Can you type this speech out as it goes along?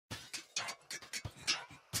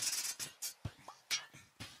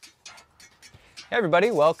Hey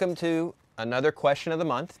everybody, welcome to another question of the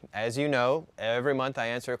month. As you know, every month I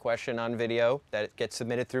answer a question on video that gets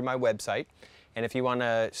submitted through my website. And if you want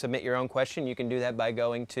to submit your own question, you can do that by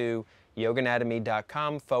going to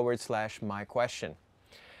yoganatomy.com/myquestion.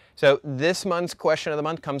 So this month's question of the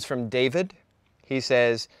month comes from David. He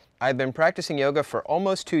says, I've been practicing yoga for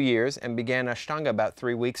almost 2 years and began Ashtanga about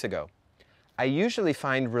 3 weeks ago. I usually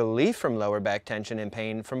find relief from lower back tension and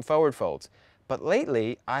pain from forward folds, but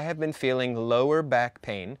lately I have been feeling lower back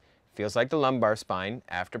pain, feels like the lumbar spine,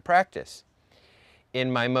 after practice. In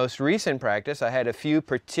my most recent practice, I had a few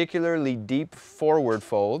particularly deep forward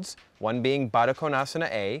folds, one being Baddha Konasana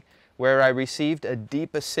A, where I received a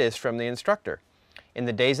deep assist from the instructor. In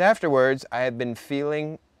the days afterwards, I have been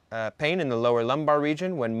feeling pain in the lower lumbar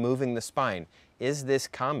region when moving the spine. Is this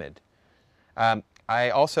common? I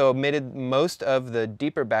also omitted most of the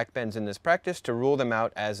deeper back bends in this practice to rule them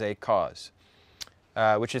out as a cause,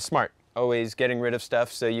 which is smart. Always getting rid of stuff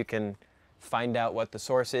so you can find out what the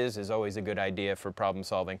source is always a good idea for problem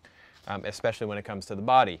solving, especially when it comes to the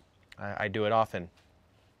body. I do it often.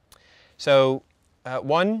 So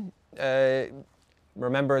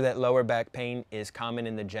remember that lower back pain is common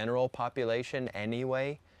in the general population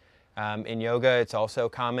anyway. In yoga, it's also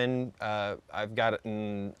common. I've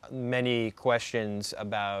gotten many questions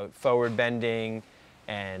about forward bending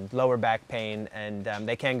and lower back pain, and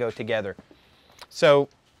they can go together. So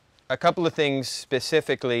a couple of things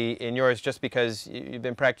specifically in yours, just because you've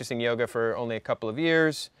been practicing yoga for only a couple of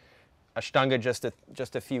years, Ashtanga just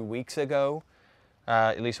a few weeks ago,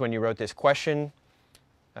 at least when you wrote this question,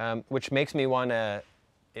 which makes me want to,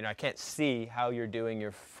 I can't see how you're doing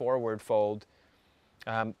your forward fold.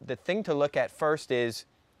 The thing to look at first is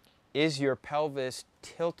your pelvis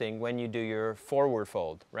tilting when you do your forward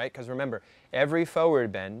fold, right? Because remember, every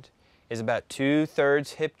forward bend is about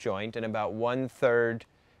 2/3 hip joint and about 1/3,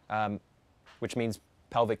 which means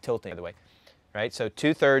pelvic tilting, by the way, right? So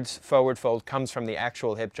 2/3 forward fold comes from the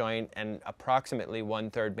actual hip joint and approximately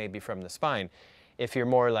 1/3 maybe from the spine. If you're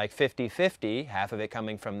more like 50-50, half of it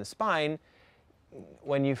coming from the spine,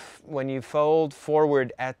 when you fold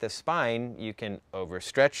forward at the spine, you can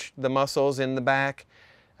overstretch the muscles in the back.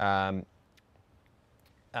 And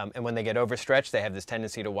when they get overstretched, they have this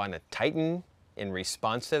tendency to want to tighten in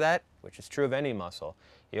response to that, which is true of any muscle.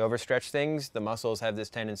 You overstretch things, the muscles have this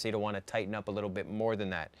tendency to want to tighten up a little bit more than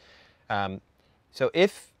that. So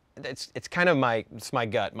if it's kind of my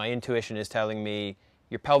gut, my intuition is telling me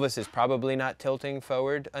your pelvis is probably not tilting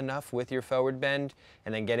forward enough with your forward bend,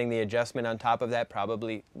 and then getting the adjustment on top of that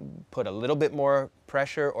probably put a little bit more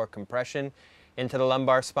pressure or compression into the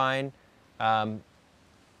lumbar spine.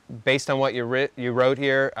 Based on what you wrote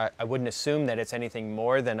here, I wouldn't assume that it's anything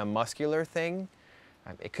more than a muscular thing.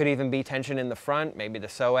 It could even be tension in the front. Maybe the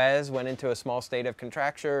psoas went into a small state of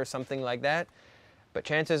contraction or something like that. But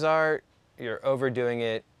chances are you're overdoing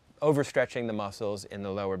it, overstretching the muscles in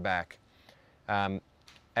the lower back.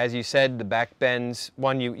 As you said, the back bends,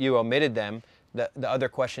 one, you omitted them. The other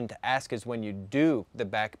question to ask is, when you do the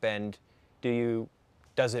back bend,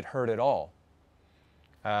 does it hurt at all?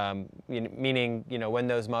 Meaning, when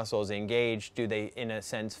those muscles engage, do they, in a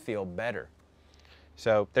sense, feel better?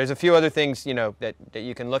 So there's a few other things, that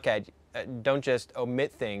you can look at. Don't just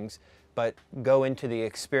omit things, but go into the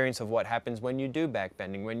experience of what happens when you do back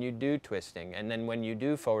bending, when you do twisting, and then when you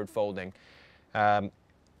do forward folding. Yeah.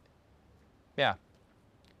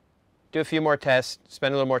 Do a few more tests,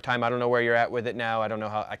 spend a little more time. I don't know where you're at with it now. I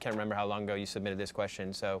can't remember how long ago you submitted this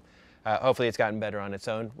question. So hopefully it's gotten better on its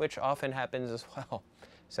own, which often happens as well.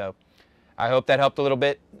 So I hope that helped a little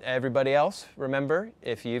bit. Everybody else, remember,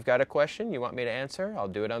 if you've got a question you want me to answer, I'll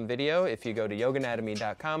do it on video if you go to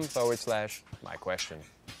yoganatomy.com/myquestion.